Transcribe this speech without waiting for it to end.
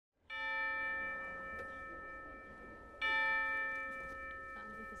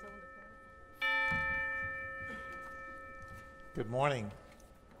Good morning.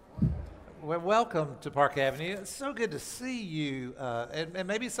 Well, welcome to Park Avenue. It's so good to see you. And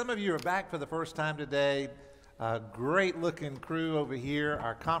maybe some of you are back for the first time today. Great looking crew over here.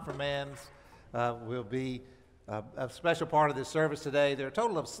 Our confirmands will be a special part of this service today. There are a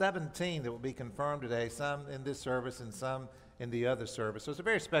total of 17 that will be confirmed today, some in this service and some in the other service. So it's a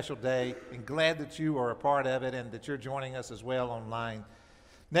very special day, and glad that you are a part of it and that you're joining us as well online.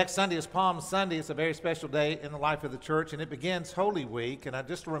 Next Sunday is Palm Sunday. It's a very special day in the life of the church, and it begins Holy Week. And I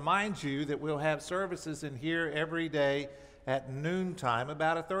just remind you that we'll have services in here every day at noontime,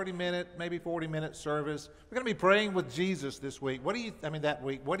 about a 30-minute, maybe 40-minute service. We're going to be praying with Jesus this week. That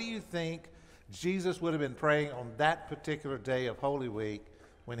week. What do you think Jesus would have been praying on that particular day of Holy Week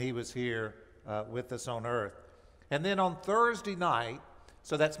when he was here with us on earth? And then on Thursday night,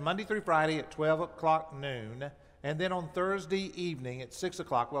 so that's Monday through Friday at 12 o'clock noon, and then on Thursday evening at 6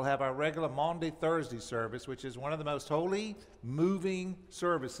 o'clock, we'll have our regular Maundy-Thursday service, which is one of the most holy, moving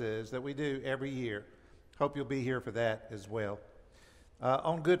services that we do every year. Hope you'll be here for that as well.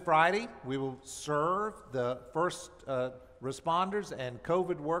 On Good Friday, we will serve the first responders and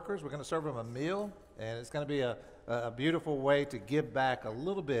COVID workers. We're going to serve them a meal, and it's going to be a beautiful way to give back a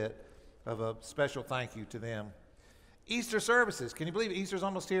little bit of a special thank you to them. Easter services. Can you believe Easter's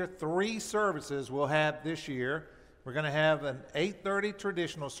almost here? 3 services we'll have this year. We're going to have an 8:30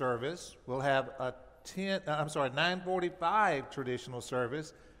 traditional service. We'll have a 9:45 traditional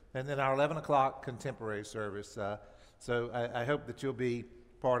service, and then our 11 o'clock contemporary service. So I hope that you'll be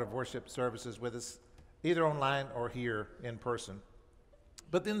part of worship services with us, either online or here in person.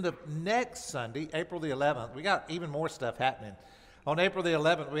 But then the next Sunday, April the 11th, we got even more stuff happening. On April the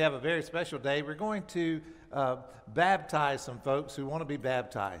 11th, we have a very special day. We're going to baptize some folks who want to be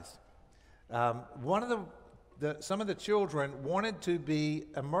baptized. Some of the children wanted to be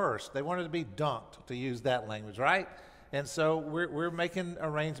immersed. They wanted to be dunked, to use that language, right? And so we're making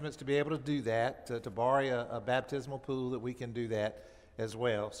arrangements to be able to do that, to borrow a baptismal pool that we can do that as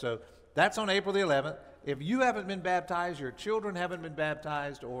well. So that's on April the 11th. If you haven't been baptized, your children haven't been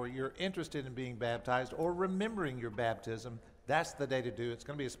baptized, or you're interested in being baptized or remembering your baptism, that's the day to do it. It's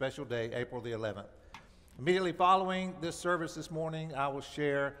going to be a special day, April the 11th. Immediately following this service this morning, I will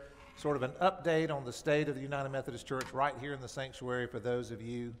share sort of an update on the state of the United Methodist Church right here in the sanctuary for those of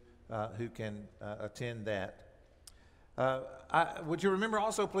you who can attend that. Would you remember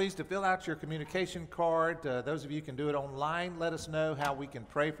also, please, to fill out your communication card. Those of you who can do it online, let us know how we can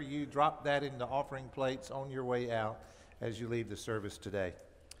pray for you. Drop that in the offering plates on your way out as you leave the service today.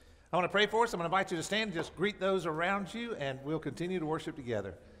 I want to pray for us. I'm going to invite you to stand and just greet those around you, and we'll continue to worship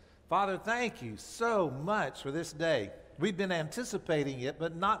together. Father, thank you so much for this day. We've been anticipating it,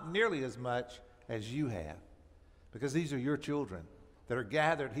 but not nearly as much as you have, because these are your children that are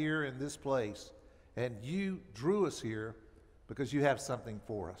gathered here in this place, and you drew us here because you have something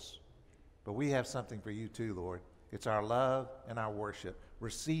for us. But we have something for you too, Lord. It's our love and our worship.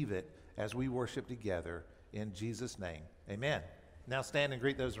 Receive it as we worship together in Jesus' name. Amen. Now stand and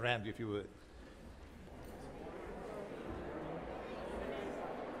greet those around you if you would.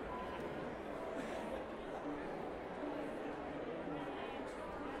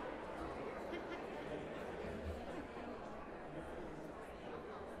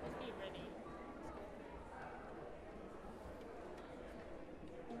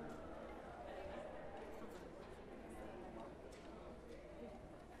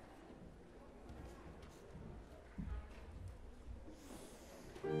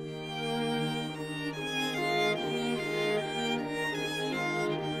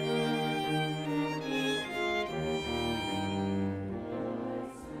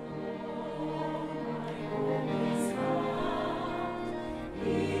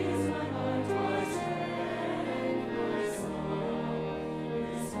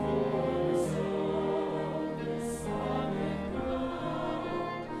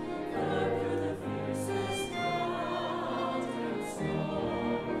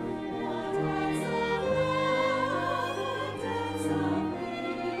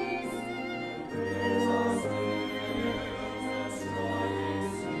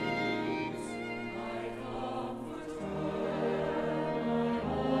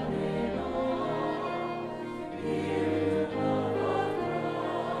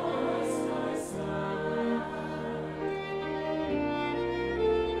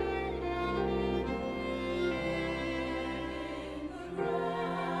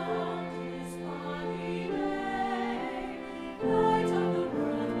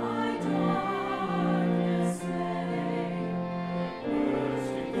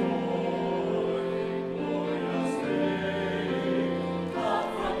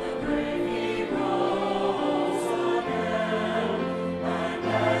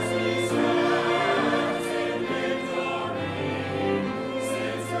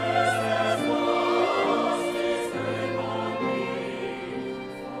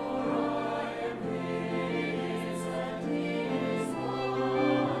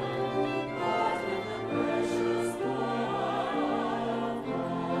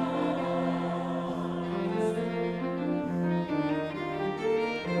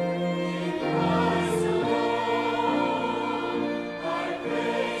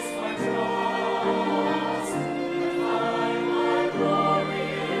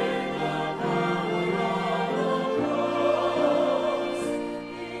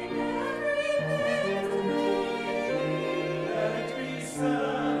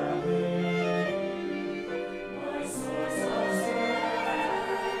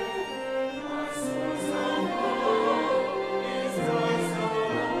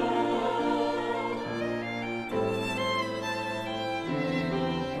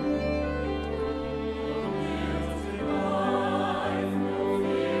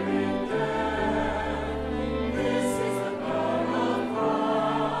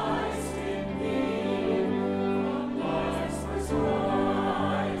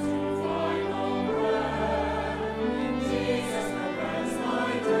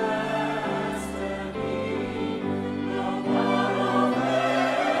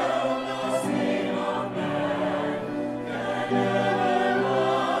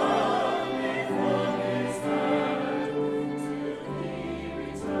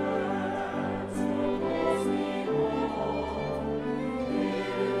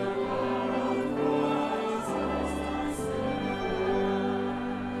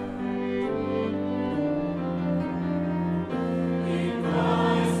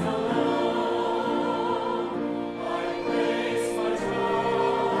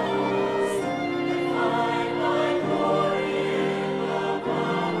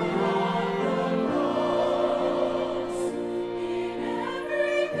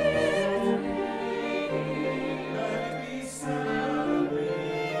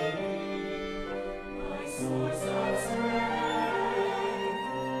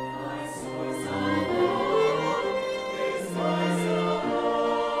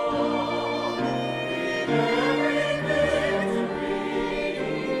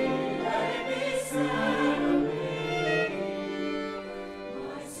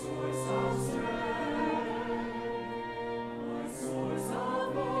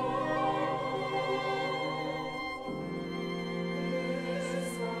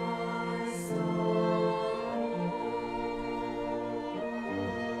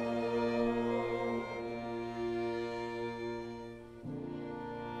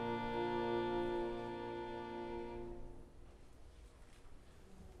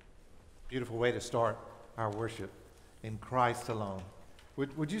 Beautiful way to start our worship, in Christ alone.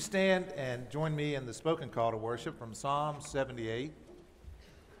 Would you stand and join me in the spoken call to worship from Psalm 78?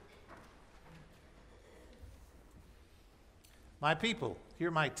 My people,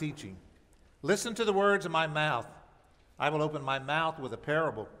 hear my teaching. Listen to the words of my mouth. I will open my mouth with a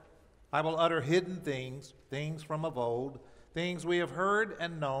parable. I will utter hidden things, things from of old, things we have heard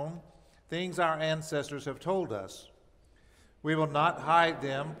and known, things our ancestors have told us. We will not hide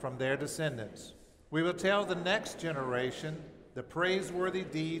them from their descendants. We will tell the next generation the praiseworthy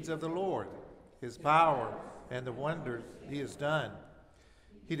deeds of the Lord, his power, and the wonders he has done.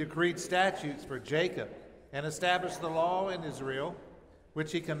 He decreed statutes for Jacob and established the law in Israel,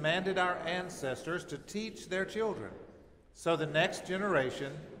 which he commanded our ancestors to teach their children, so the next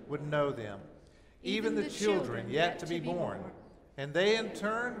generation would know them, even the children yet to be born, and they in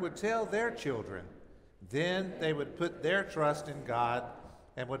turn would tell their children. Then they would put their trust in God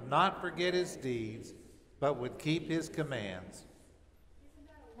and would not forget his deeds, but would keep his commands.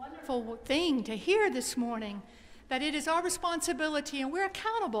 Wonderful thing to hear this morning, that it is our responsibility and we're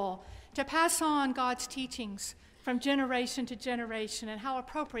accountable to pass on God's teachings from generation to generation, and how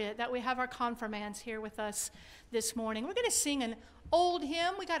appropriate that we have our confirmands here with us this morning. We're going to sing an old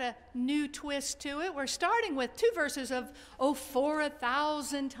hymn. We got a new twist to it. We're starting with 2 verses of "Oh, for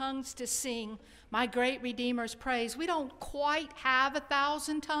 1,000 tongues to sing my great Redeemer's praise." We don't quite have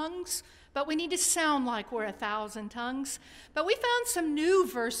 1,000 tongues, but we need to sound like we're 1,000 tongues. But we found some new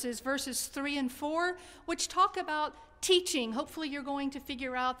verses, verses 3 and 4, which talk about teaching. Hopefully you're going to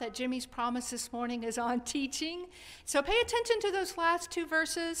figure out that Jimmy's promise this morning is on teaching. So pay attention to those last 2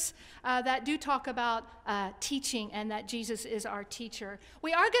 verses that do talk about teaching and that Jesus is our teacher.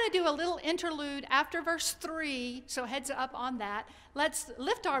 We are going to do a little interlude after verse 3, so heads up on that. Let's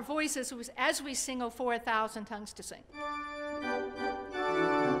lift our voices as we sing "Oh, for 1,000 tongues to sing."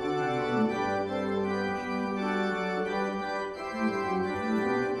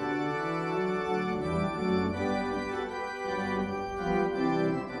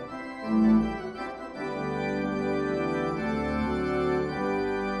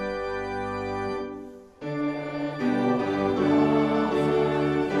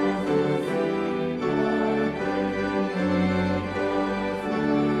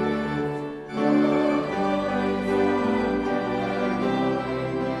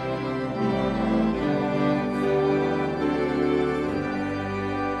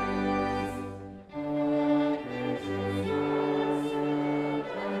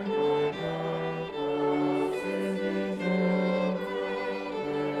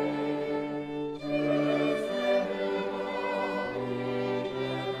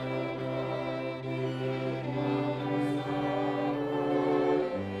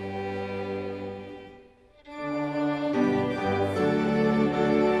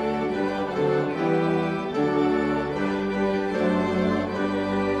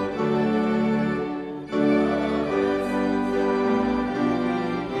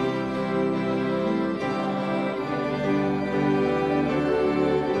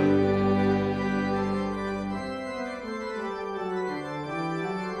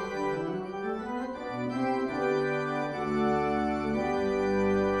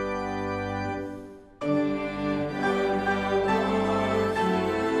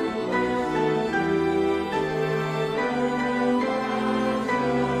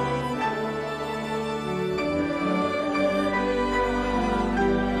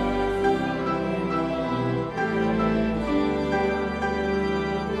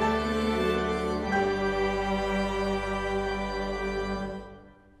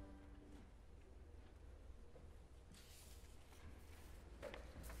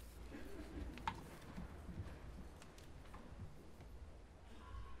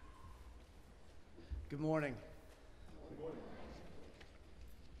 Good morning.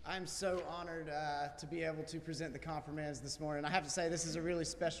 I'm so honored to be able to present the confirmands this morning. I have to say, this is a really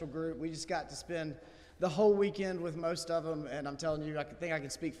special group. We just got to spend the whole weekend with most of them, and I'm telling you, I think I can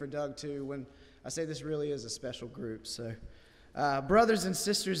speak for Doug too when I say this really is a special group. So, brothers and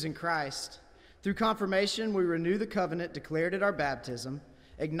sisters in Christ, through confirmation, we renew the covenant declared at our baptism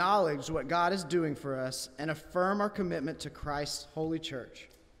acknowledge what God is doing for us, and affirm our commitment to Christ's holy church.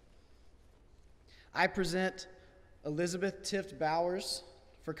 I present Elizabeth Tift Bowers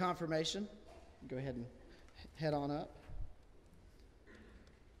for confirmation. Go ahead and head on up.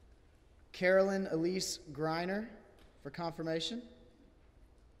 Carolyn Elise Greiner for confirmation.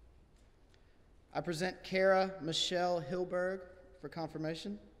 I present Kara Michelle Hilberg for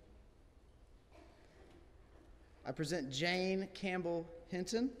confirmation. I present Jane Campbell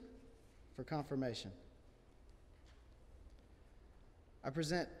Hinton for confirmation. I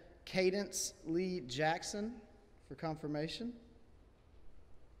present Cadence Lee Jackson for confirmation.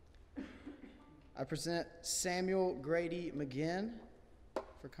 I present Samuel Grady McGinn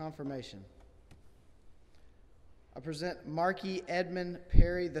for confirmation. I present Marky Edmund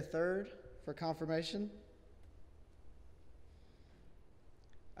Perry III for confirmation.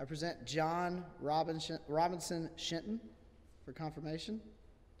 I present John Robinson Shenton for confirmation.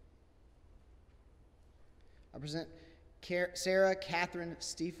 I present Sarah Catherine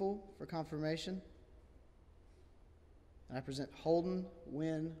Stiefel for confirmation. And I present Holden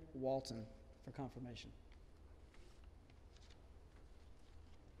Wynn Walton for confirmation.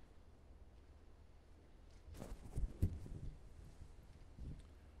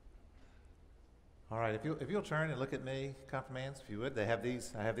 All right, if you'll turn and look at me, confirmands, if you would. I have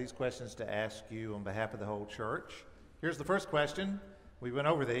these questions to ask you on behalf of the whole church. Here's the first question. We went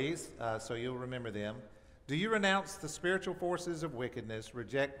over these, so you'll remember them. Do you renounce the spiritual forces of wickedness,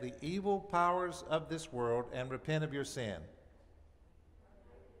 reject the evil powers of this world, and repent of your sin?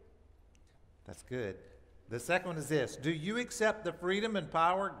 That's good. The second one is this. Do you accept the freedom and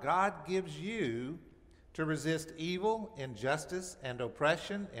power God gives you to resist evil, injustice, and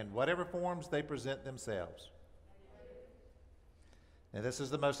oppression in whatever forms they present themselves? Now, this is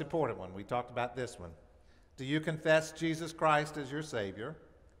the most important one. We talked about this one. Do you confess Jesus Christ as your Savior,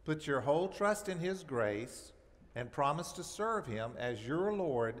 put your whole trust in His grace, and promise to serve Him as your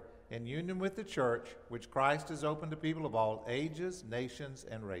Lord in union with the church, which Christ has opened to people of all ages, nations,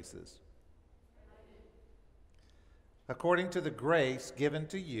 and races? According to the grace given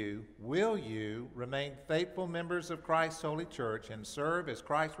to you, will you remain faithful members of Christ's holy church and serve as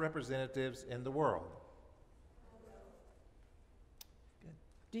Christ's representatives in the world? Good.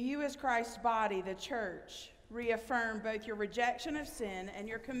 Do you, as Christ's body, the church, reaffirm both your rejection of sin and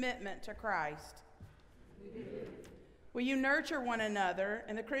your commitment to Christ? We do. Will you nurture one another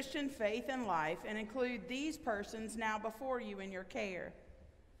in the Christian faith and life and include these persons now before you in your care?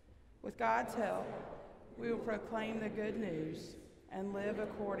 With God's help, we will proclaim the good news and live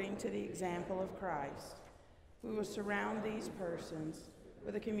according to the example of Christ. We will surround these persons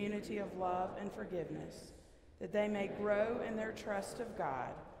with a community of love and forgiveness, that they may grow in their trust of God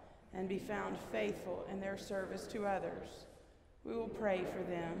and be found faithful in their service to others. We will pray for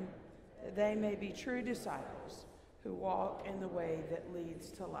them, that they may be true disciples who walk in the way that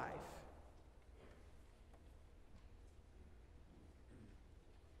leads to life.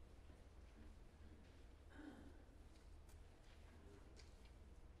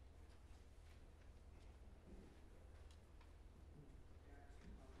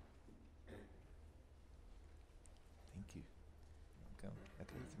 Thank you. Welcome.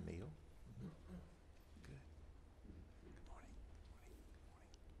 Okay, you can kneel. Good. Good morning.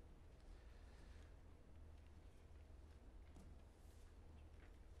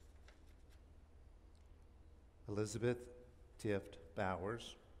 Elizabeth Tift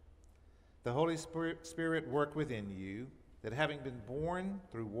Bowers. The Holy Spirit work within you, that having been born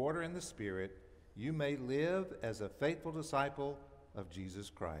through water and the Spirit, you may live as a faithful disciple of Jesus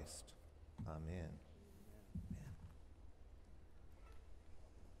Christ. Amen.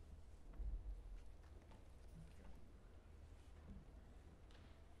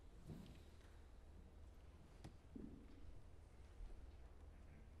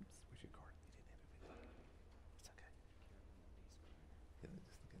 Where's your card? You didn't have it. It's okay. Yeah,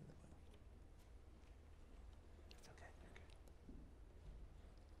 just look in the book. It's okay. You're good.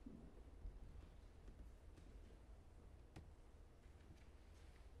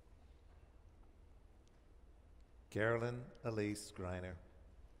 Carolyn Elise Greiner.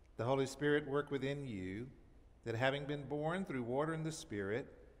 The Holy Spirit work within you, that having been born through water and the Spirit,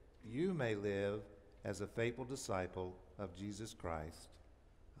 you may live as a faithful disciple of Jesus Christ.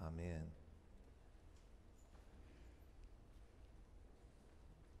 Amen.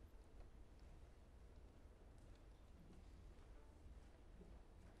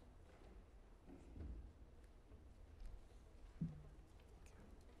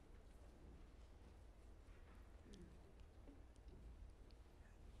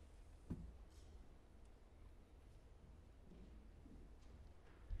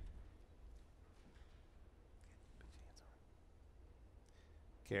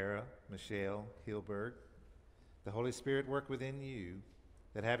 Kara Michelle Hilberg. The Holy Spirit work within you,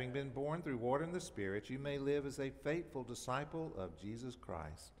 that having been born through water and the Spirit, you may live as a faithful disciple of Jesus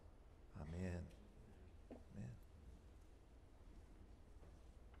Christ. Amen. Amen.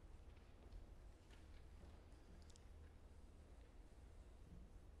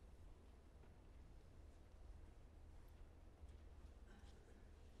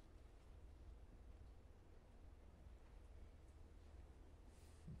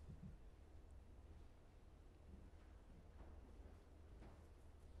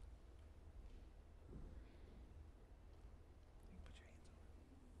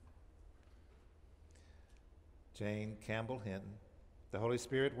 Jane Campbell Hinton, the Holy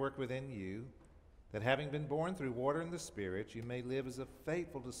Spirit work within you, that having been born through water and the Spirit, you may live as a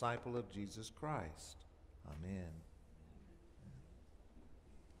faithful disciple of Jesus Christ. Amen.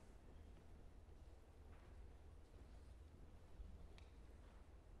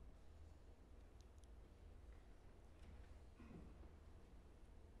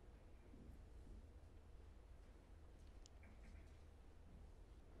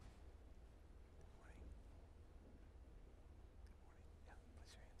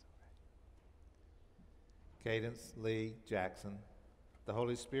 Cadence Lee Jackson, the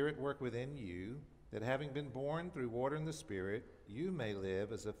Holy Spirit work within you, that having been born through water and the Spirit, you may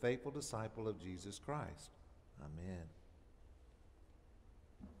live as a faithful disciple of Jesus Christ. Amen.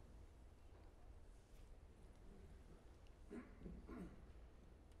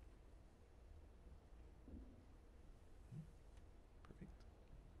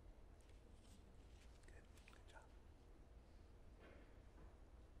 Perfect. Good job.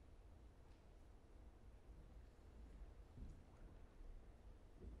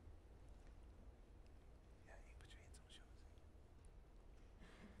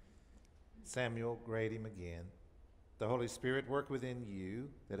 Samuel Grady McGinn, the Holy Spirit work within you,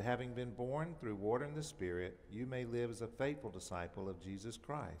 that having been born through water and the Spirit, you may live as a faithful disciple of Jesus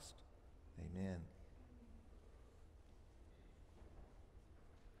Christ. Amen.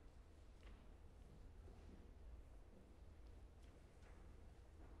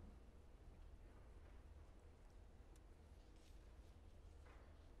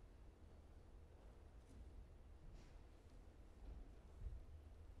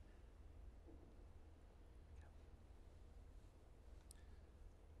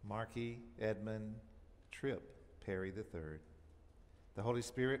 Markey Edmund Tripp Perry III, the Holy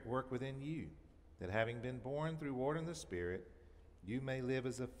Spirit work within you, that having been born through water and the Spirit, you may live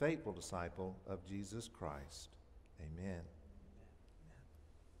as a faithful disciple of Jesus Christ. Amen.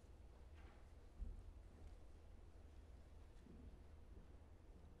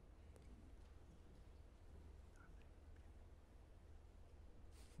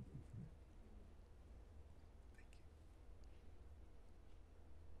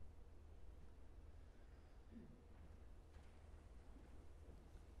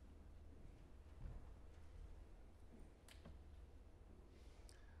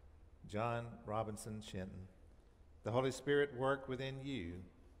 John Robinson Shenton, the Holy Spirit work within you,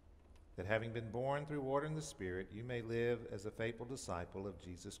 that having been born through water and the Spirit, you may live as a faithful disciple of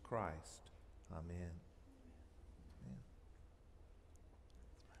Jesus Christ. Amen. Amen.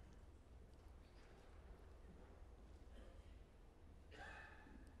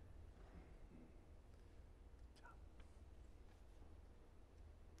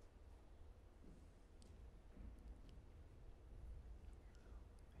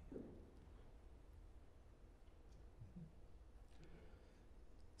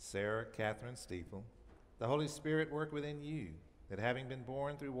 Sarah Catherine Stiefel, the Holy Spirit work within you, that having been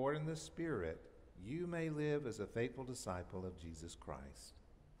born through water and the Spirit, you may live as a faithful disciple of Jesus Christ.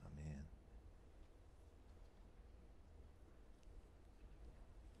 Amen.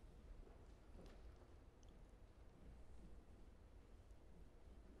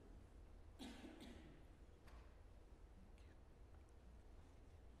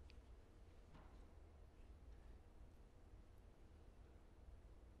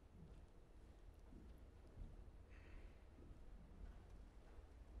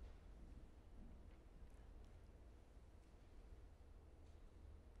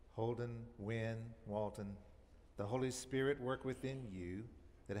 Holden Wynn Walton, the Holy Spirit work within you,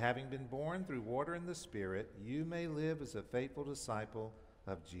 that having been born through water and the Spirit, you may live as a faithful disciple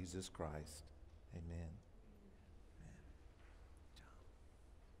of Jesus Christ. Amen.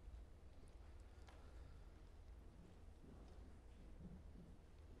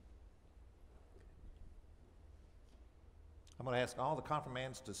 I'm going to ask all the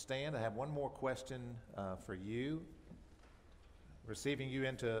confirmands to stand. I have one more question for you. Receiving you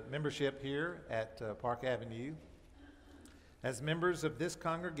into membership here at Park Avenue. As members of this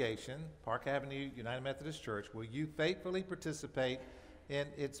congregation, Park Avenue United Methodist Church, will you faithfully participate in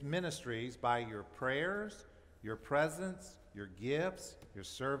its ministries by your prayers, your presence, your gifts, your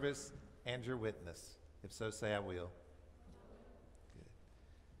service, and your witness? If so, say I will. Good.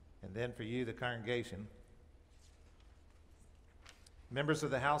 And then for you, the congregation, members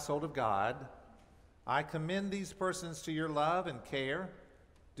of the household of God, I commend these persons to your love and care.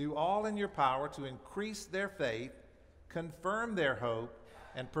 Do all in your power to increase their faith, confirm their hope,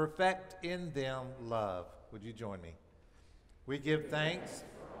 and perfect in them love. Would you join me? We give thanks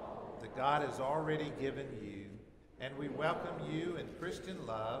that God has already given you, and we welcome you in Christian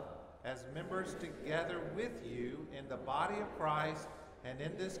love as members together with you in the body of Christ and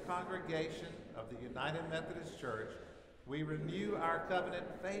in this congregation of the United Methodist Church. We renew our covenant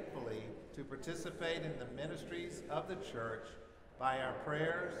faithfully to participate in the ministries of the church by our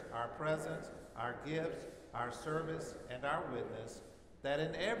prayers, our presence, our gifts, our service, and our witness, that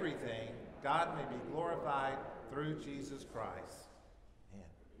in everything God may be glorified through Jesus Christ. Man,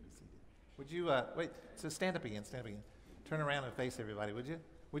 be seated. Would you, wait, so stand up again. Turn around and face everybody, would you?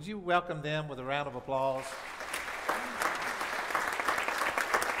 Would you welcome them with a round of applause?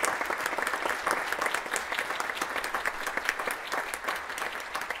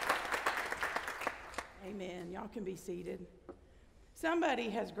 Amen. Y'all can be seated. Somebody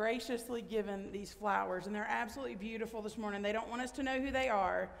has graciously given these flowers, and they're absolutely beautiful this morning. They don't want us to know who they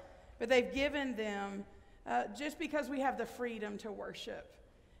are, but they've given them just because we have the freedom to worship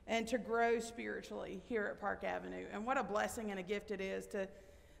and to grow spiritually here at Park Avenue. And what a blessing and a gift it is to,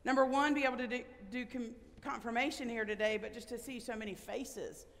 number one, be able to do confirmation here today, but just to see so many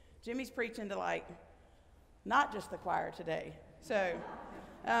faces. Jimmy's preaching to not just the choir today. So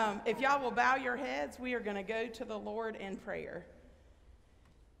if y'all will bow your heads, we are going to go to the Lord in prayer.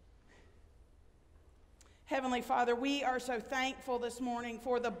 Heavenly Father, we are so thankful this morning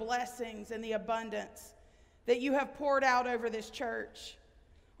for the blessings and the abundance that you have poured out over this church.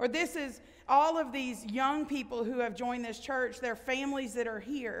 Or this is all of these young people who have joined this church, their families that are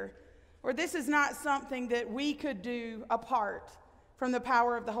here. Or this is not something that we could do apart from the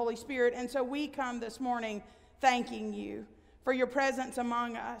power of the Holy Spirit. And so we come this morning thanking you for your presence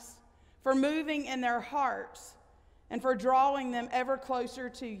among us, for moving in their hearts, and for drawing them ever closer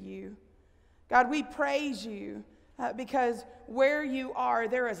to you. God, we praise you because where you are,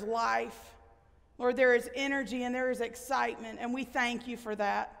 there is life. Lord, there is energy and there is excitement, and we thank you for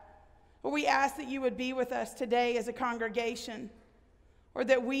that. Lord, we ask that you would be with us today as a congregation, or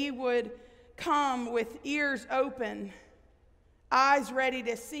that we would come with ears open, eyes ready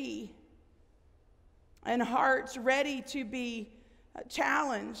to see, and hearts ready to be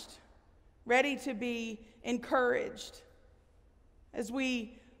challenged, ready to be encouraged as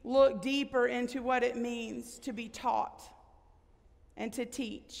we look deeper into what it means to be taught and to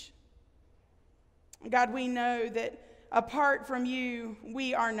teach. God, we know that apart from you,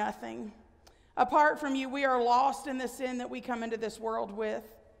 we are nothing. Apart from you, we are lost in the sin that we come into this world with.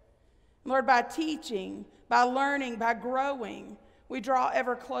 Lord, by teaching, by learning, by growing, we draw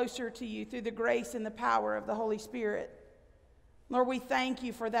ever closer to you through the grace and the power of the Holy Spirit. Lord, we thank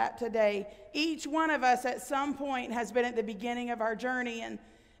you for that today. Each one of us at some point has been at the beginning of our journey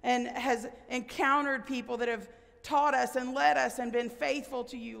and has encountered people that have taught us and led us and been faithful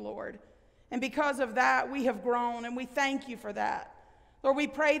to you, Lord. And because of that, we have grown, and we thank you for that. Lord, we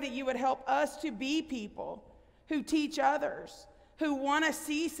pray that you would help us to be people who teach others, who want to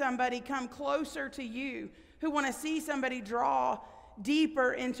see somebody come closer to you, who want to see somebody draw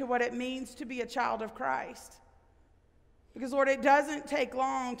deeper into what it means to be a child of Christ. Because, Lord, it doesn't take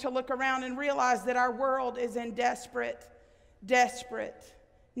long to look around and realize that our world is in desperate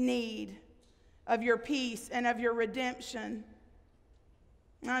need of your peace and of your redemption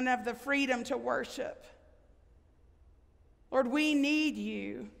and of the freedom to worship. Lord, we need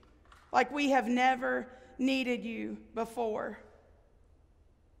you like we have never needed you before.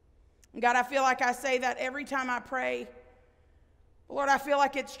 God, I feel like I say that every time I pray. Lord, I feel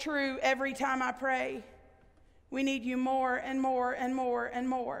like it's true every time I pray. We need you more and more and more and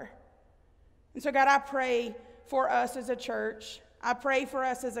more. And so, God, I pray for us as a church. I pray for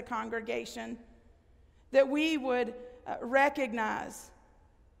us as a congregation that we would recognize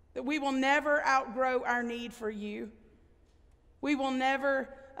that we will never outgrow our need for you. We will never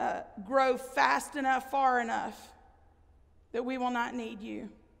grow fast enough, far enough, that we will not need you.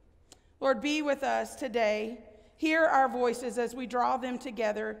 Lord, be with us today. Hear our voices as we draw them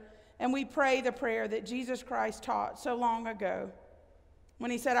together, and we pray the prayer that Jesus Christ taught so long ago when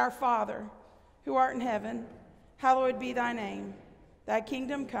he said, "Our Father, who art in heaven, hallowed be thy name. Thy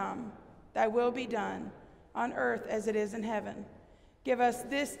kingdom come, thy will be done, on earth as it is in heaven. Give us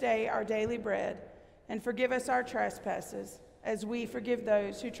this day our daily bread, and forgive us our trespasses, as we forgive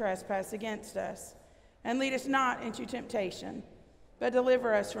those who trespass against us. And lead us not into temptation, but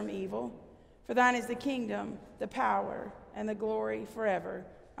deliver us from evil. For thine is the kingdom, the power, and the glory forever.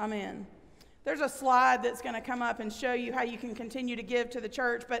 Amen. There's a slide that's going to come up and show you how you can continue to give to the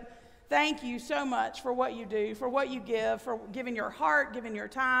church, but thank you so much for what you do, for what you give, for giving your heart, giving your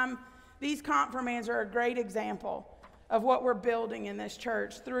time. These confirmands are a great example of what we're building in this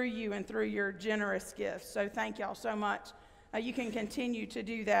church through you and through your generous gifts. So thank y'all so much. You can continue to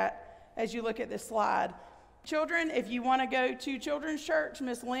do that as you look at this slide. Children, if you want to go to children's church,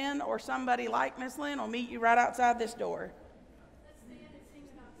 Miss Lynn or somebody like Miss Lynn will meet you right outside this door.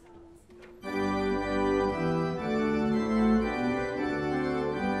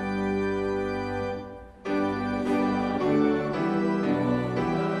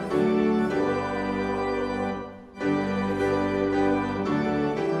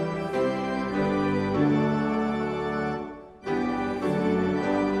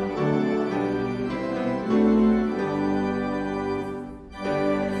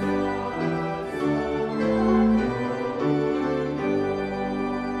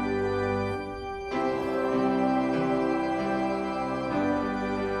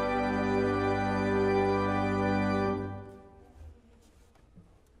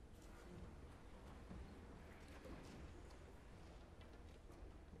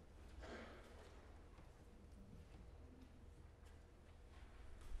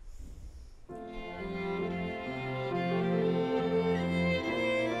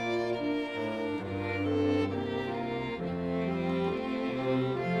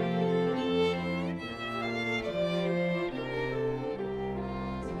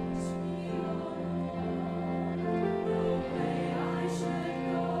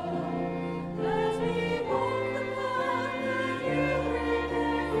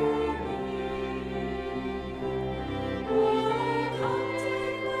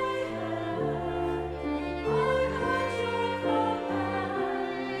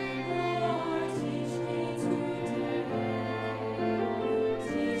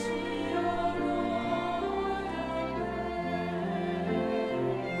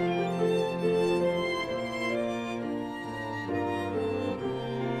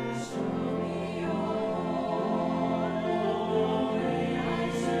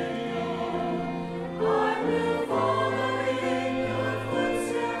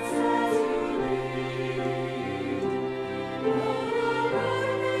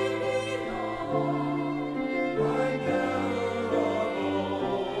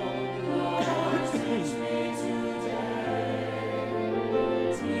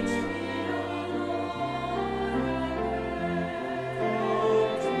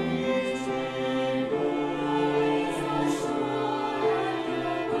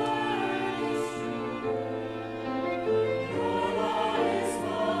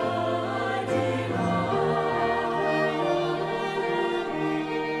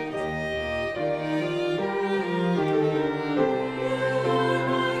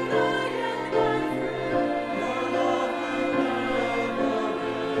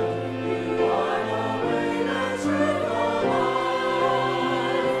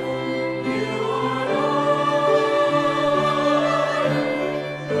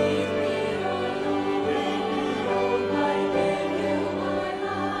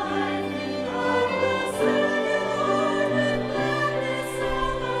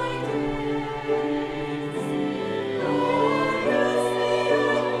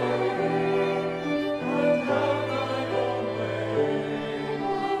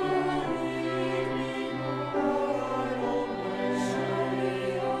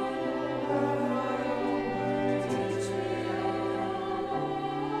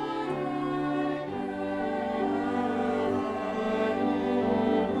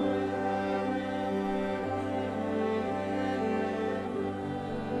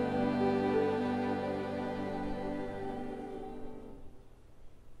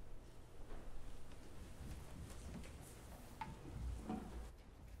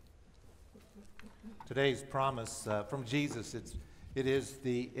 Today's promise from Jesus, it is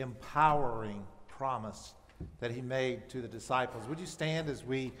the empowering promise that he made to the disciples. Would you stand as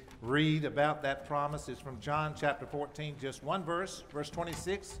we read about that promise? It's from John chapter 14, just one verse, verse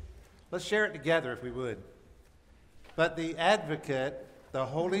 26. Let's share it together if we would. But the advocate, the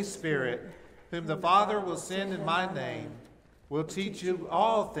Holy Spirit, whom the Father will send in my name, will teach you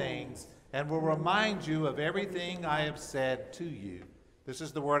all things and will remind you of everything I have said to you. This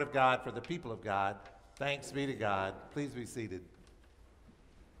is the word of God for the people of God. Thanks be to God. Please be seated.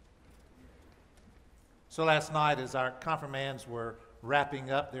 So last night, as our confirmands were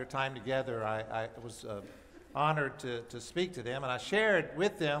wrapping up their time together, I was honored to speak to them, and I shared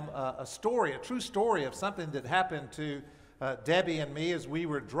with them a true story of something that happened to Debbie and me as we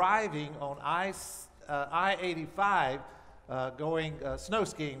were driving on I-85 going snow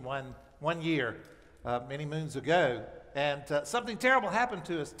skiing one year many moons ago, and something terrible happened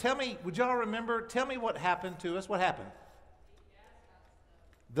to us. Would y'all remember? Tell me what happened to us. What happened?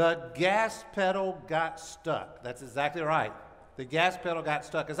 The gas pedal got stuck. That's exactly right. The gas pedal got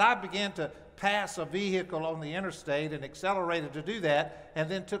stuck. As I began to pass a vehicle on the interstate and accelerated to do that, and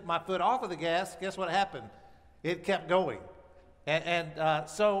then took my foot off of the gas, guess what happened? It kept going.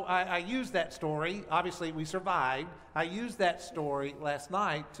 So I used that story. Obviously, we survived. I used that story last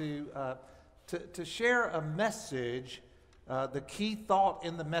night to share a message. The key thought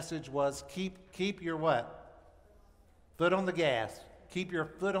in the message was keep your what? Foot on the gas. Keep your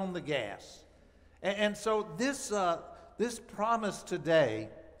foot on the gas. And so this promise today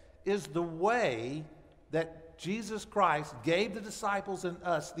is the way that Jesus Christ gave the disciples and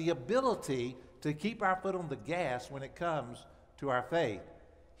us the ability to keep our foot on the gas when it comes to our faith.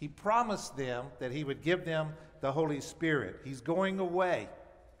 He promised them that he would give them the Holy Spirit. He's going away,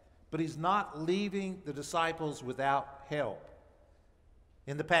 but he's not leaving the disciples without help.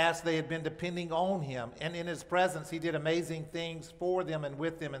 In the past, they had been depending on him, and in his presence, he did amazing things for them and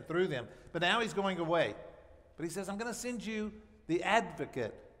with them and through them. But now he's going away. But he says, I'm going to send you the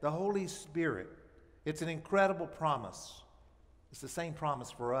advocate, the Holy Spirit. It's an incredible promise. It's the same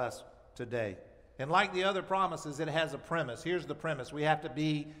promise for us today. And like the other promises, it has a premise. Here's the premise. We have to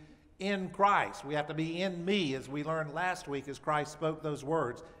be in Christ. We have to be in me, as we learned last week as Christ spoke those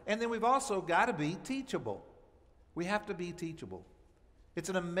words. And then we've also got to be teachable. We have to be teachable. It's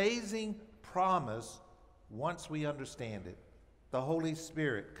an amazing promise once we understand it. The Holy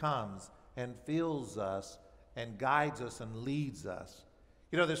Spirit comes and fills us and guides us and leads us.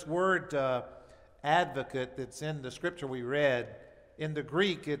 You know, this word advocate that's in the scripture we read, in the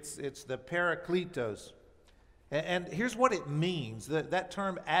Greek, it's the parakletos. And here's what it means. That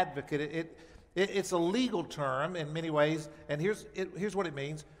term advocate, it's a legal term in many ways, and here's what it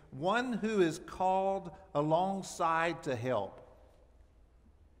means. One who is called alongside to help.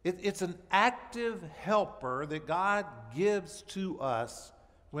 It's an active helper that God gives to us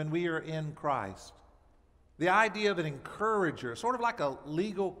when we are in Christ. The idea of an encourager, sort of like a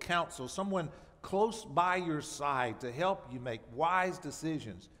legal counsel, someone close by your side to help you make wise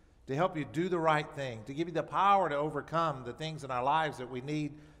decisions, to help you do the right thing, to give you the power to overcome the things in our lives that we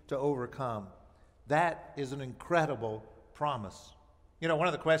need to overcome. That is an incredible promise. You know, one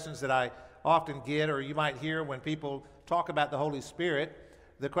of the questions that I often get, or you might hear when people talk about the Holy Spirit,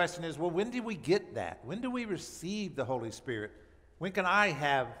 the question is, well, when did we get that? When do we receive the Holy Spirit? When can I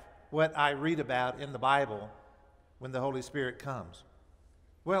have what I read about in the Bible when the Holy Spirit comes?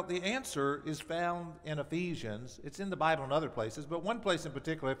 Well, the answer is found in Ephesians. It's in the Bible in other places, but one place in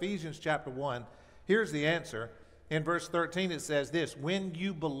particular, Ephesians chapter 1. Here's the answer. In verse 13 it says this, when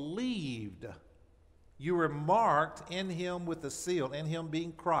you believed, you were marked in him with the seal, in him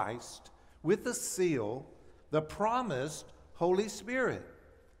being Christ, with the seal, the promised Holy Spirit.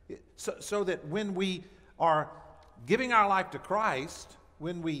 So that when we are giving our life to Christ,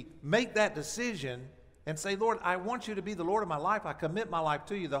 when we make that decision and say, Lord, I want you to be the Lord of my life, I commit my life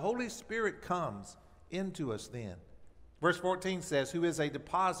to you, the Holy Spirit comes into us then. Verse 14 says, who is a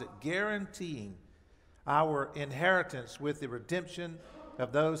deposit guaranteeing our inheritance with the redemption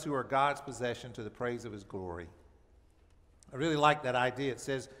of those who are God's possession to the praise of his glory. I really like that idea. It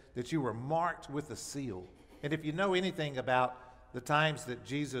says that you were marked with a seal. And if you know anything about the times that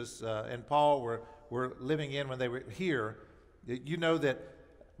Jesus and Paul were living in when they were here, you know that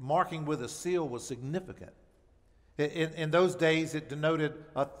marking with a seal was significant. In those days, it denoted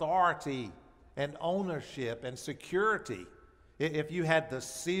authority and ownership and security. If you had the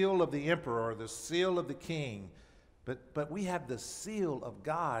seal of the emperor or the seal of the king, but we have the seal of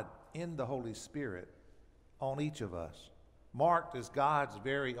God in the Holy Spirit on each of us, marked as God's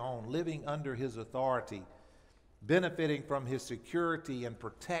very own, living under his authority, benefiting from his security and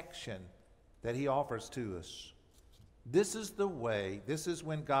protection that he offers to us. This is the way, this is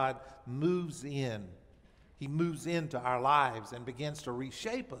when God moves in. He moves into our lives and begins to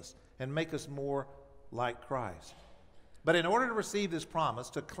reshape us and make us more like Christ. But in order to receive this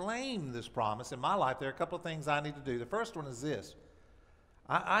promise, to claim this promise in my life, there are a couple of things I need to do. The first one is this.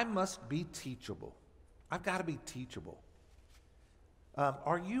 I must be teachable. I've got to be teachable.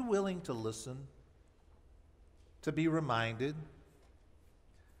 Are you willing to listen? To be reminded?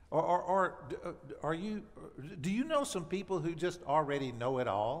 Do you know some people who just already know it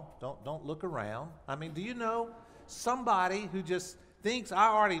all? Don't look around. I mean, do you know somebody who just thinks, I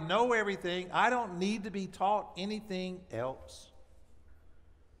already know everything, I don't need to be taught anything else?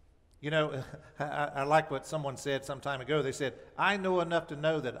 You know, I like what someone said some time ago. They said, I know enough to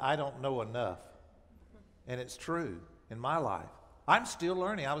know that I don't know enough. And it's true in my life. I'm still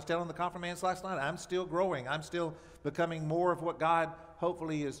learning. I was telling the confirmands last night, I'm still growing. I'm still becoming more of what God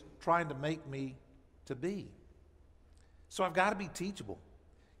hopefully is trying to make me to be. So I've got to be teachable.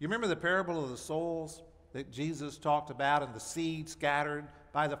 You remember the parable of the soils that Jesus talked about, and the seed scattered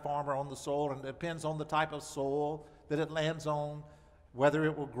by the farmer on the soil, and it depends on the type of soil that it lands on, whether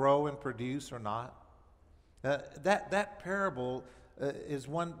it will grow and produce or not. That parable is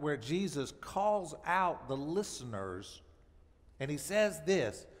one where Jesus calls out the listeners, and he says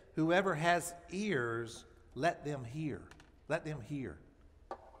this, whoever has ears, let them hear. Let them hear.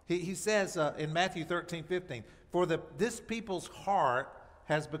 He says in Matthew 13:15, for this people's heart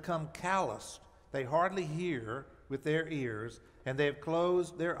has become calloused. They hardly hear with their ears, and they have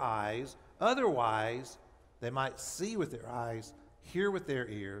closed their eyes. Otherwise, they might see with their eyes, hear with their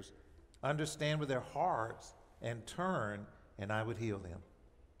ears, understand with their hearts, and turn, and I would heal them.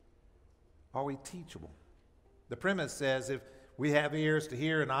 Are we teachable? The premise says if we have ears to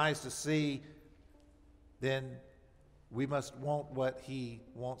hear and eyes to see, then we must want what he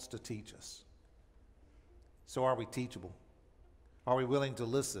wants to teach us. So are we teachable? Are we willing to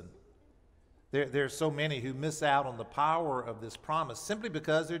listen? There are so many who miss out on the power of this promise simply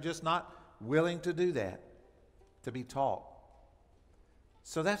because they're just not willing to do that, to be taught.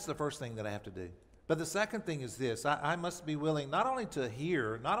 So that's the first thing that I have to do. But the second thing is this. I must be willing not only to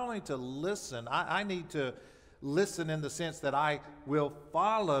hear, not only to listen. I need to listen in the sense that I will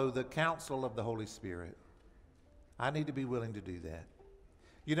follow the counsel of the Holy Spirit. I need to be willing to do that.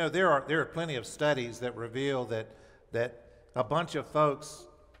 You know, there are plenty of studies that reveal that a bunch of folks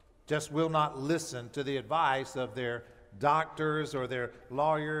just will not listen to the advice of their doctors or their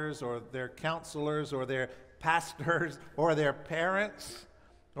lawyers or their counselors or their pastors or their parents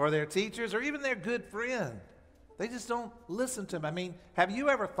or their teachers or even their good friend. They just don't listen to them. I mean, have you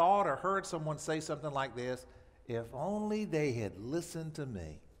ever thought or heard someone say something like this? If only they had listened to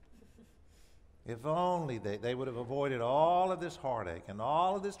me. If only they would have avoided all of this heartache and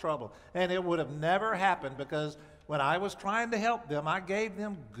all of this trouble. And it would have never happened because when I was trying to help them, I gave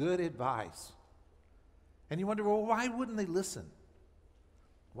them good advice. And you wonder, well, why wouldn't they listen?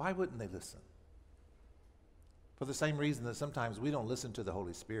 Why wouldn't they listen? For the same reason that sometimes we don't listen to the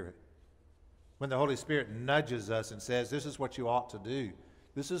Holy Spirit. When the Holy Spirit nudges us and says, this is what you ought to do.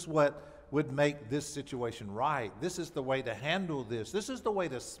 This is what would make this situation right. This is the way to handle this. This is the way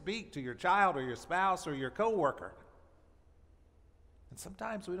to speak to your child or your spouse or your coworker. And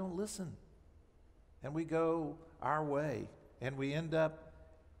sometimes we don't listen. And we go our way. And we end up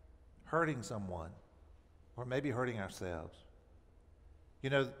hurting someone. Or maybe hurting ourselves.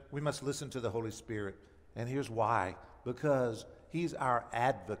 You know, we must listen to the Holy Spirit. And here's why. Because he's our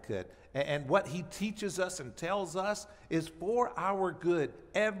advocate. And what he teaches us and tells us is for our good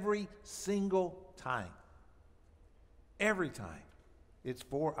every single time. Every time. It's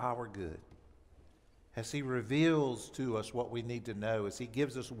for our good. As he reveals to us what we need to know, as he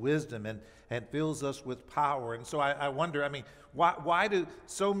gives us wisdom and fills us with power. And so I wonder, I mean, why do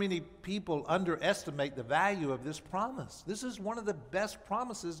so many people underestimate the value of this promise? This is one of the best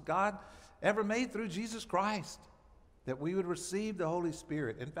promises God ever made through Jesus Christ. That we would receive the Holy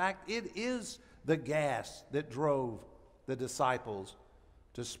Spirit. In fact, it is the gas that drove the disciples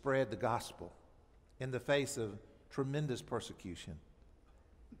to spread the gospel in the face of tremendous persecution.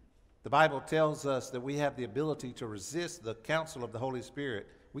 The Bible tells us that we have the ability to resist the counsel of the Holy Spirit.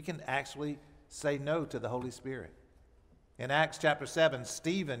 We can actually say no to the Holy Spirit. In Acts chapter 7,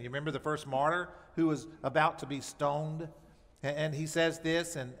 Stephen, you remember the first martyr who was about to be stoned? And he says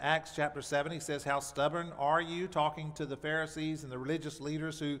this in Acts chapter 7. He says, how stubborn are you, talking to the Pharisees and the religious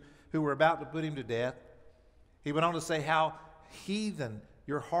leaders who were about to put him to death. He went on to say, how heathen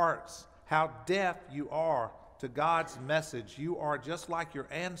your hearts, how deaf you are to God's message. You are just like your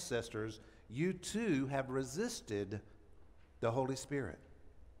ancestors. You too have resisted the Holy Spirit.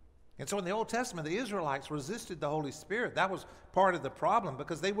 And so in the Old Testament, the Israelites resisted the Holy Spirit. That was part of the problem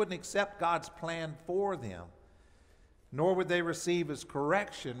because they wouldn't accept God's plan for them. Nor would they receive his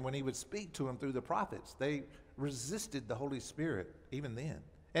correction when he would speak to them through the prophets. They resisted the Holy Spirit even then.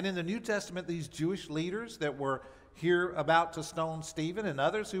 And in the New Testament, these Jewish leaders that were here about to stone Stephen and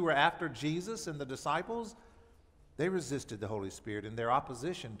others who were after Jesus and the disciples, they resisted the Holy Spirit in their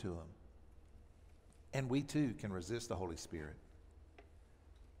opposition to him. And we too can resist the Holy Spirit.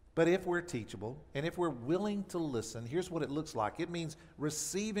 But if we're teachable and if we're willing to listen, here's what it looks like. It means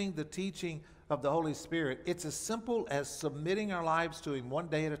receiving the teaching of the Holy Spirit. It's as simple as submitting our lives to Him one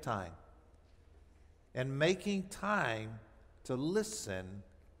day at a time and making time to listen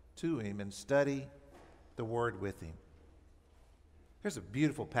to Him and study the Word with Him. Here's a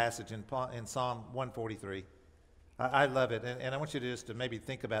beautiful passage in Psalm 143. I love it, and I want you to just to maybe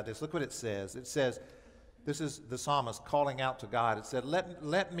think about this. Look what it says. It says, this is the psalmist calling out to God. It said,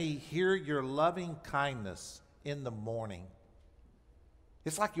 let me hear your loving kindness in the morning.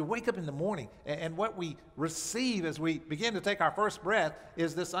 It's like you wake up in the morning, and what we receive as we begin to take our first breath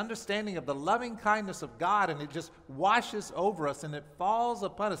is this understanding of the loving kindness of God, and it just washes over us, and it falls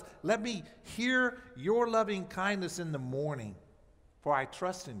upon us. Let me hear your loving kindness in the morning, for I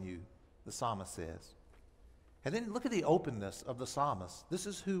trust in you, the psalmist says. And then look at the openness of the psalmist. This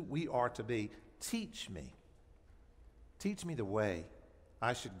is who we are to be. Teach me. Teach me the way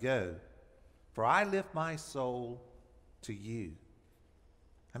I should go, for I lift my soul to you.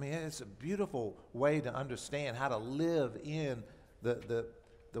 I mean, it's a beautiful way to understand how to live in the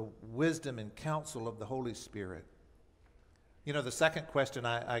wisdom and counsel of the Holy Spirit. You know, the second question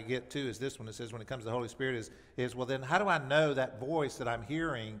I get to is this one. It says when it comes to the Holy Spirit is, well, then how do I know that voice that I'm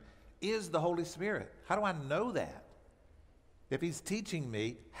hearing is the Holy Spirit? How do I know that? If He's teaching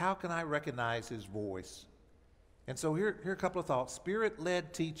me, how can I recognize His voice? And so here are a couple of thoughts.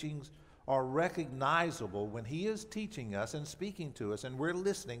 Spirit-led teachings are recognizable when He is teaching us and speaking to us and we're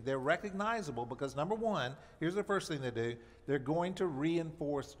listening. They're recognizable because, number one, here's the first thing they do. They're going to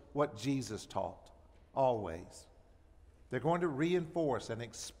reinforce what Jesus taught, always. They're going to reinforce and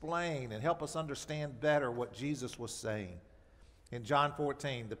explain and help us understand better what Jesus was saying. In John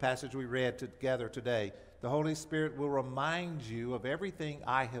 14, the passage we read together today, the Holy Spirit will remind you of everything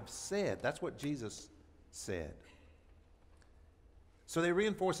I have said. That's what Jesus said. So they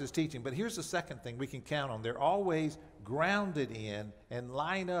reinforce His teaching. But here's the second thing we can count on. They're always grounded in and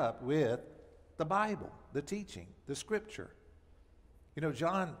line up with the Bible, the teaching, the Scripture. You know,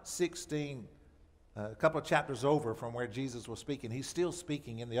 John 16, a couple of chapters over from where Jesus was speaking, He's still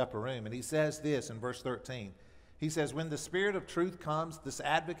speaking in the upper room. And He says this in verse 13. He says, when the Spirit of truth comes, this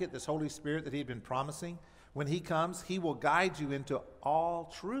advocate, this Holy Spirit that He had been promising, when He comes, He will guide you into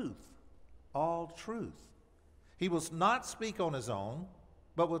all truth. All truth. He will not speak on His own,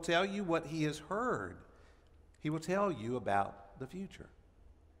 but will tell you what He has heard. He will tell you about the future.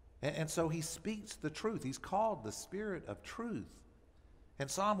 And so He speaks the truth. He's called the Spirit of truth. And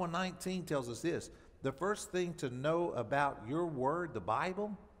Psalm 119 tells us this. The first thing to know about your word, the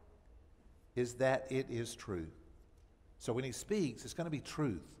Bible, is that it is truth. So when He speaks, it's going to be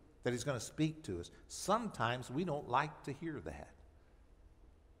truth that He's going to speak to us. Sometimes we don't like to hear that.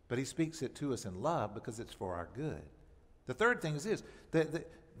 But He speaks it to us in love because it's for our good. The third thing is this.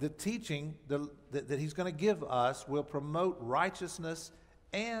 The teaching that He's going to give us will promote righteousness,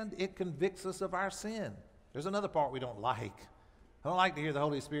 and it convicts us of our sin. There's another part we don't like. I don't like to hear the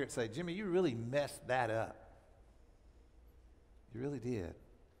Holy Spirit say, Jimmy, you really messed that up. You really did.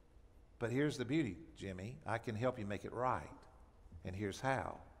 But here's the beauty, Jimmy. I can help you make it right. And here's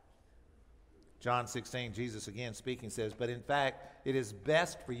how. John 16, Jesus again speaking says, but in fact, it is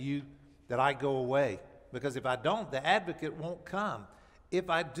best for you that I go away. Because if I don't, the advocate won't come. If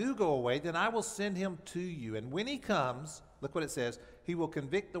I do go away, then I will send Him to you. And when He comes, look what it says, He will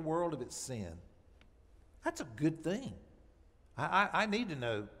convict the world of its sin. That's a good thing. I need to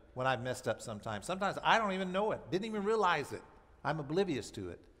know when I've messed up sometimes. Sometimes I don't even know it. Didn't even realize it. I'm oblivious to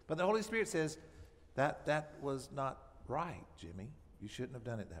it. But the Holy Spirit says, that was not right, Jimmy. You shouldn't have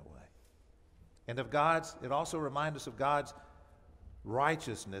done it that way. And it also reminds us of God's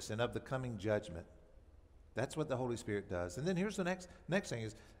righteousness and of the coming judgment. That's what the Holy Spirit does. And then here's the next thing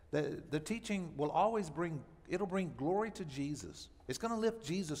is the teaching will always bring glory to Jesus. It's going to lift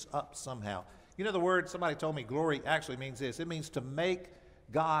Jesus up somehow. You know the word, somebody told me glory actually means this. It means to make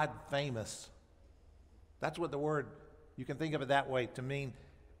God famous. That's what the word, you can think of it that way, to mean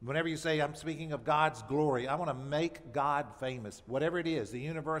whenever you say, I'm speaking of God's glory, I want to make God famous. Whatever it is, the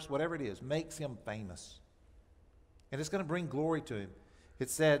universe, whatever it is, makes Him famous. And it's going to bring glory to Him. It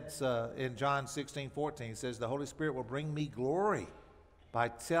says in John 16:14, it says, the Holy Spirit will bring me glory by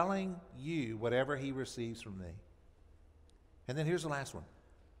telling you whatever He receives from me. And then here's the last one.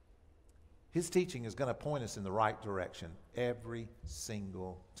 His teaching is going to point us in the right direction every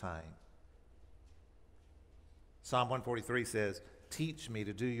single time. Psalm 143 says, teach me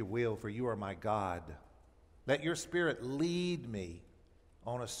to do your will, for you are my God. Let your Spirit lead me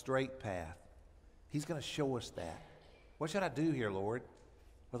on a straight path. He's going to show us that. What should I do here, Lord?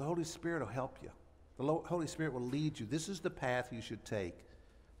 Well, the Holy Spirit will help you. The Holy Spirit will lead you. This is the path you should take.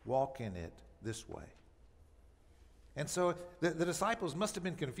 walk in it this way. And so the disciples must have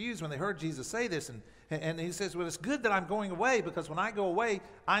been confused when they heard Jesus say this. And he says, well, it's good that I'm going away, because when I go away,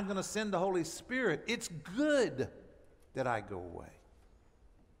 I'm going to send the Holy Spirit. It's good that I go away.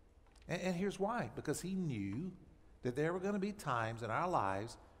 And here's why. Because he knew that there were going to be times in our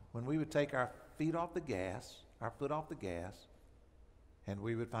lives when we would take our foot off the gas, and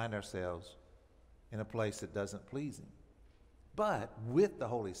we would find ourselves in a place that doesn't please him. But with the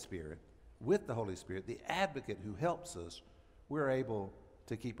Holy Spirit, the advocate who helps us, we're able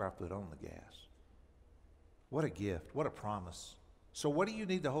to keep our foot on the gas. What a gift, what a promise. So what do you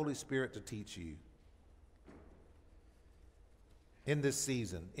need the Holy Spirit to teach you? In this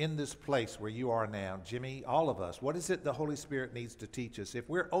season, in this place where you are now, Jimmy, all of us, what is it the Holy Spirit needs to teach us? If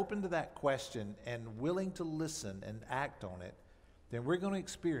we're open to that question and willing to listen and act on it, then we're going to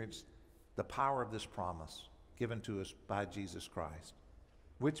experience the power of this promise given to us by Jesus Christ,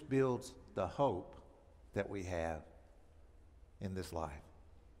 which builds the hope that we have in this life.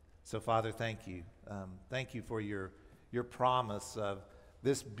 So, Father, thank you. Thank you for your promise of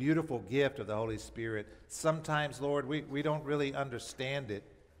this beautiful gift of the Holy Spirit. Sometimes, Lord, we don't really understand it.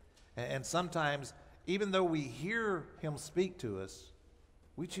 And sometimes, even though we hear him speak to us,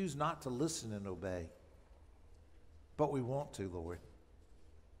 we choose not to listen and obey. But we want to, Lord.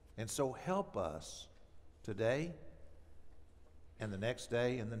 And so help us today and the next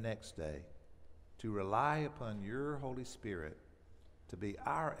day and the next day to rely upon your Holy Spirit to be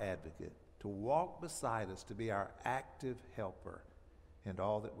our advocate, to walk beside us, to be our active helper in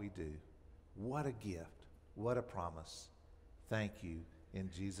all that we do. What a gift. What a promise. Thank you. In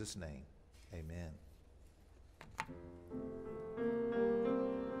Jesus' name, amen.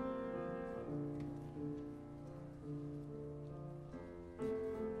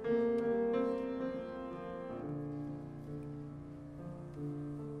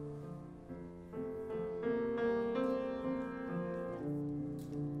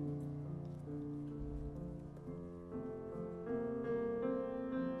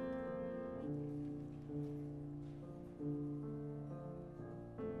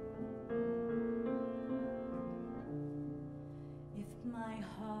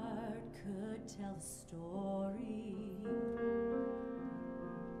 Tell a story.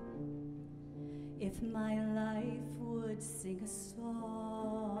 If my life would sing a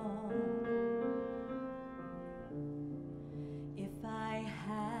song, if I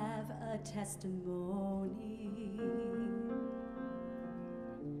have a testimony,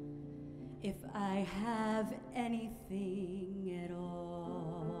 if I have anything at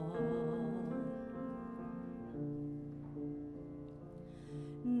all,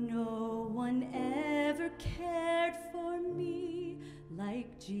 no one ever cared for me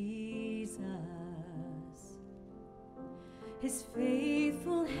like Jesus. His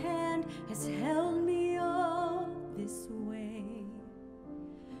faithful hand has held me all this way.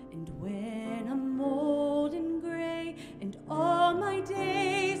 And when I'm old and gray and all my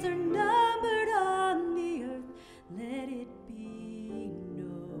days are numbered on the earth, let it be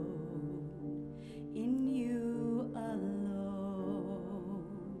known in you alone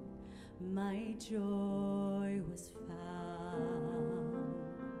my joy was found.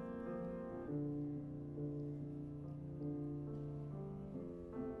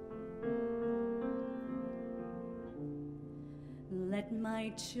 Let my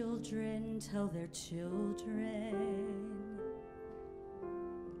children tell their children.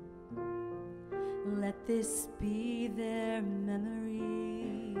 Let this be their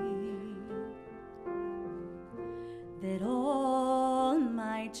memory, that all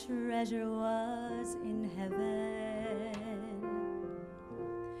my treasure was in heaven,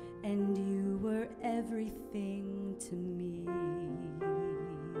 and you were everything to me.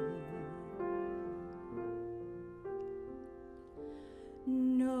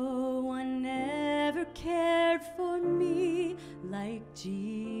 No one ever cared for me like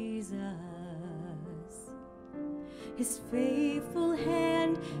Jesus. His faithful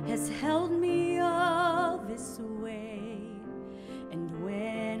hand has held me all this way. And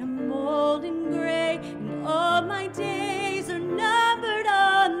when I'm old and gray and all my days are numbered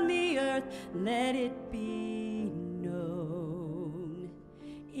on the earth, let it be known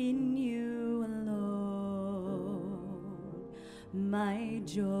in you alone my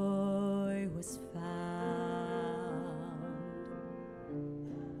joy was found.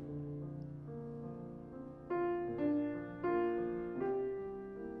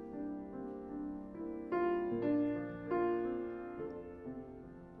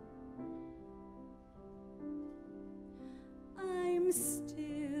 I'm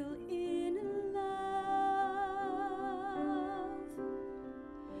still in love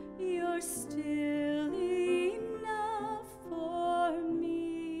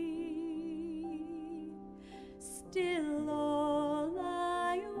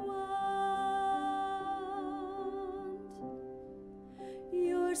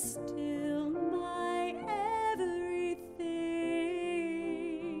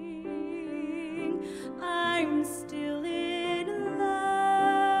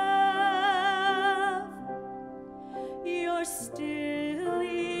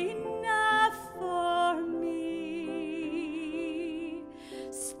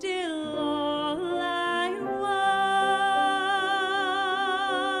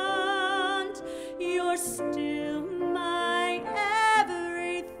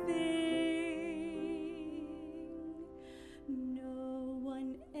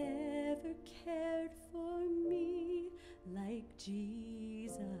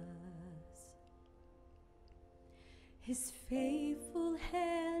His faithful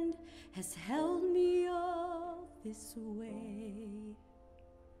hand has held me all this way.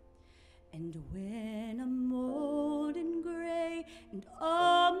 And when I'm old and gray and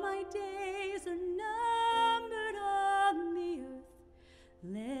all my days are numbered on the earth,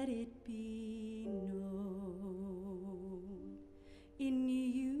 let it be known in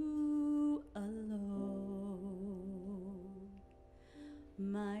you alone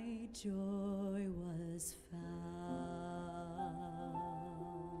my joy was found.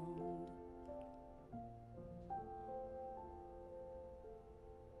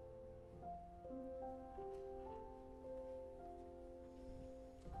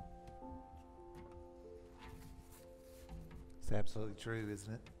 It's absolutely true,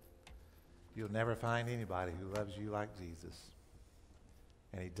 isn't it? You'll never find anybody who loves you like Jesus.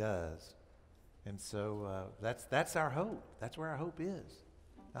 And he does. And so that's our hope. That's where our hope is.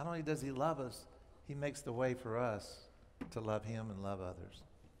 Not only does he love us, he makes the way for us to love him and love others.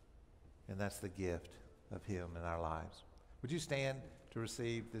 And that's the gift of him in our lives. Would you stand to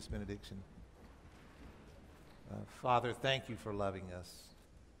receive this benediction? Father, thank you for loving us.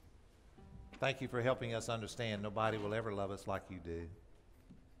 Thank you for helping us understand nobody will ever love us like you do.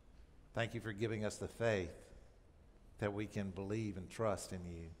 Thank you for giving us the faith that we can believe and trust in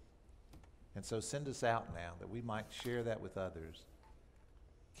you. And so send us out now that we might share that with others.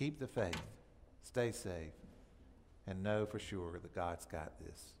 Keep the faith, stay safe, and know for sure that God's got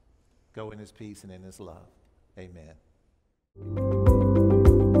this. Go in his peace and in his love. Amen.